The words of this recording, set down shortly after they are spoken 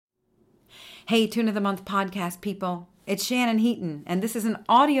Hey, Tune of the Month podcast people. It's Shannon Heaton, and this is an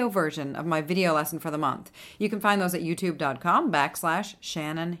audio version of my video lesson for the month. You can find those at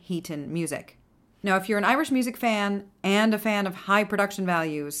youtube.com/Shannon Heaton Music. Now, if you're an Irish music fan and a fan of high production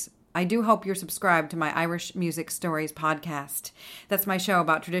values, I do hope you're subscribed to my Irish Music Stories podcast. That's my show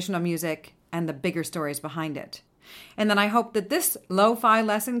about traditional music and the bigger stories behind it. And then I hope that this lo-fi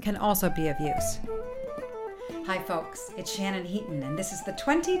lesson can also be of use. Hi folks, it's Shannon Heaton, and this is the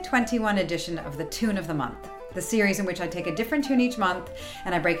 2021 edition of the Tune of the Month, the series in which I take a different tune each month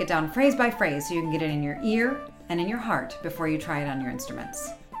and I break it down phrase by phrase so you can get it in your ear and in your heart before you try it on your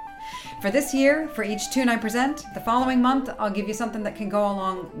instruments. For this year, for each tune I present, the following month I'll give you something that can go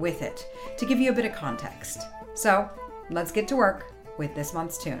along with it to give you a bit of context. So, let's get to work with this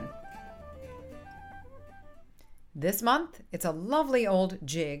month's tune. This month, it's a lovely old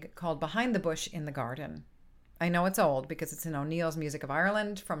jig called Behind the Bush in the Garden. I know it's old because it's in O'Neill's Music of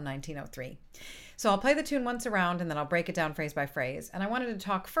Ireland from 1903. So I'll play the tune once around and then I'll break it down phrase by phrase. And I wanted to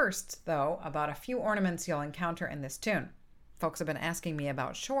talk first, though, about a few ornaments you'll encounter in this tune. Folks have been asking me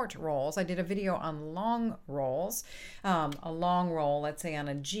about short rolls. I did a video on long rolls. A long roll, let's say on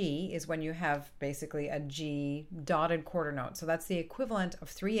a G, is when you have basically a G dotted quarter note. So that's the equivalent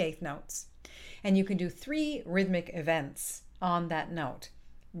of 3/8 notes. And you can do 3 rhythmic events on that note.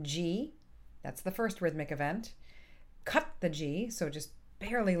 G, that's the first rhythmic event. Cut the G, so just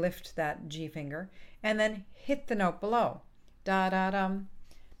barely lift that G finger, and then hit the note below. Da-da-dum.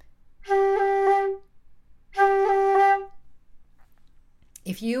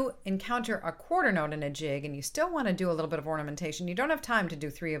 If you encounter a quarter note in a jig and you still want to do a little bit of ornamentation, you don't have time to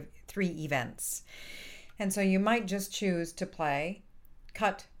do three events. And so you might just choose to play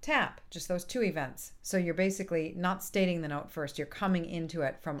cut, tap, just those 2 events. So you're basically not stating the note first, you're coming into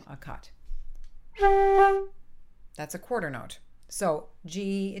it from a cut. That's a quarter note. So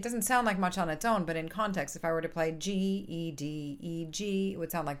G, it doesn't sound like much on its own, but in context, if I were to play G, E, D, E, G, it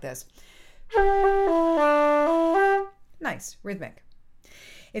would sound like this. Nice, rhythmic.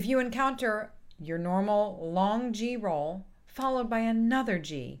 If you encounter your normal long G roll, followed by another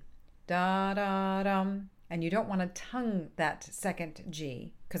G, da-da-dum, and you don't want to tongue that second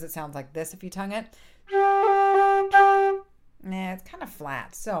G, because it sounds like this if you tongue it. It's kind of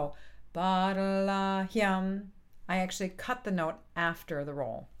flat. So, ba-da-la-hyam. I actually cut the note after the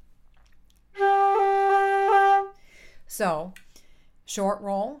roll. So, short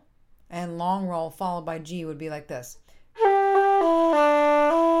roll and long roll followed by G would be like this.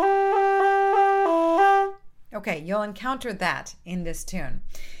 Okay, you'll encounter that in this tune.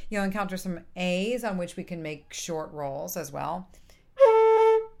 You'll encounter some A's on which we can make short rolls as well,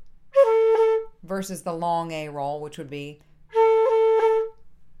 versus the long A roll, which would be.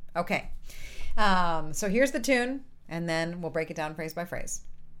 Okay, so here's the tune, and then we'll break it down phrase by phrase.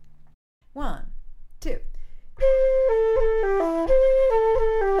 1, 2.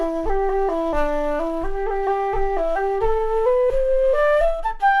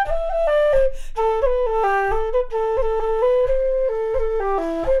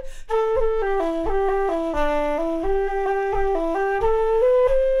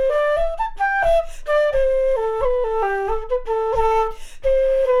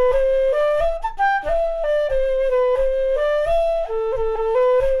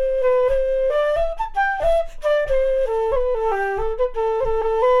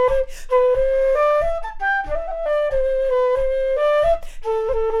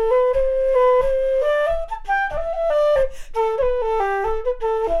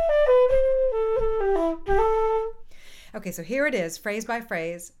 Okay, so here it is, phrase by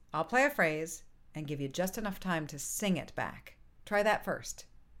phrase. I'll play a phrase and give you just enough time to sing it back. Try that first,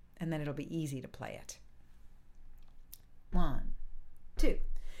 and then it'll be easy to play it. 1, 2.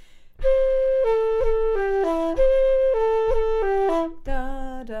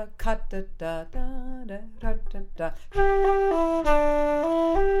 Da da cut da da da da da da da.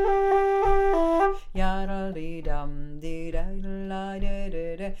 Yada dee dum dee da la da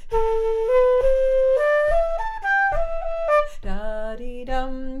da da. Da dee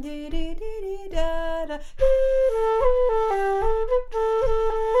dum dee dee dee da da.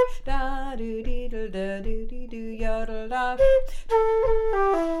 Da doo dee da doo dee doo yodel da.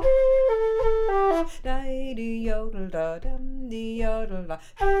 Da dee yodel da dum dee yodel da.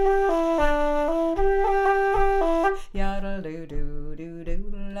 Yodel doo doo doo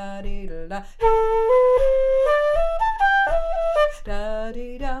doo la dee la. Da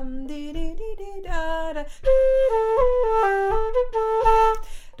dee dum dee dee dee dee da da.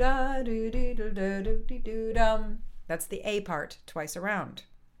 Da doo dee doo doo dee doo dum. That's the A part twice around.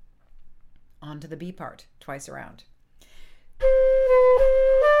 On to the B part twice around.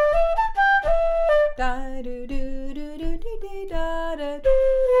 da do do do do do da da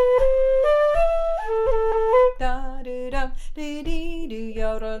da do dum dee dee do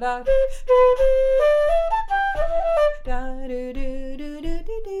yodel da da do do do do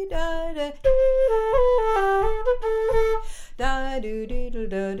do da da da do do do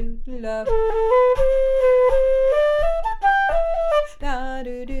do do da da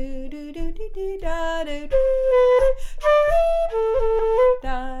do do do do do da do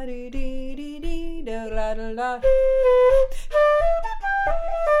da do do do do da la la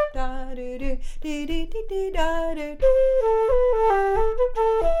da do do do do do da do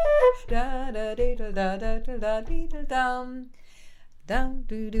da da da da da da da dum dum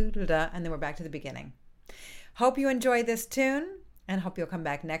do do da, and then we're back to the beginning. Hope you enjoyed this tune, and hope you'll come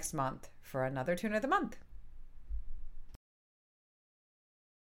back next month for another tune of the month.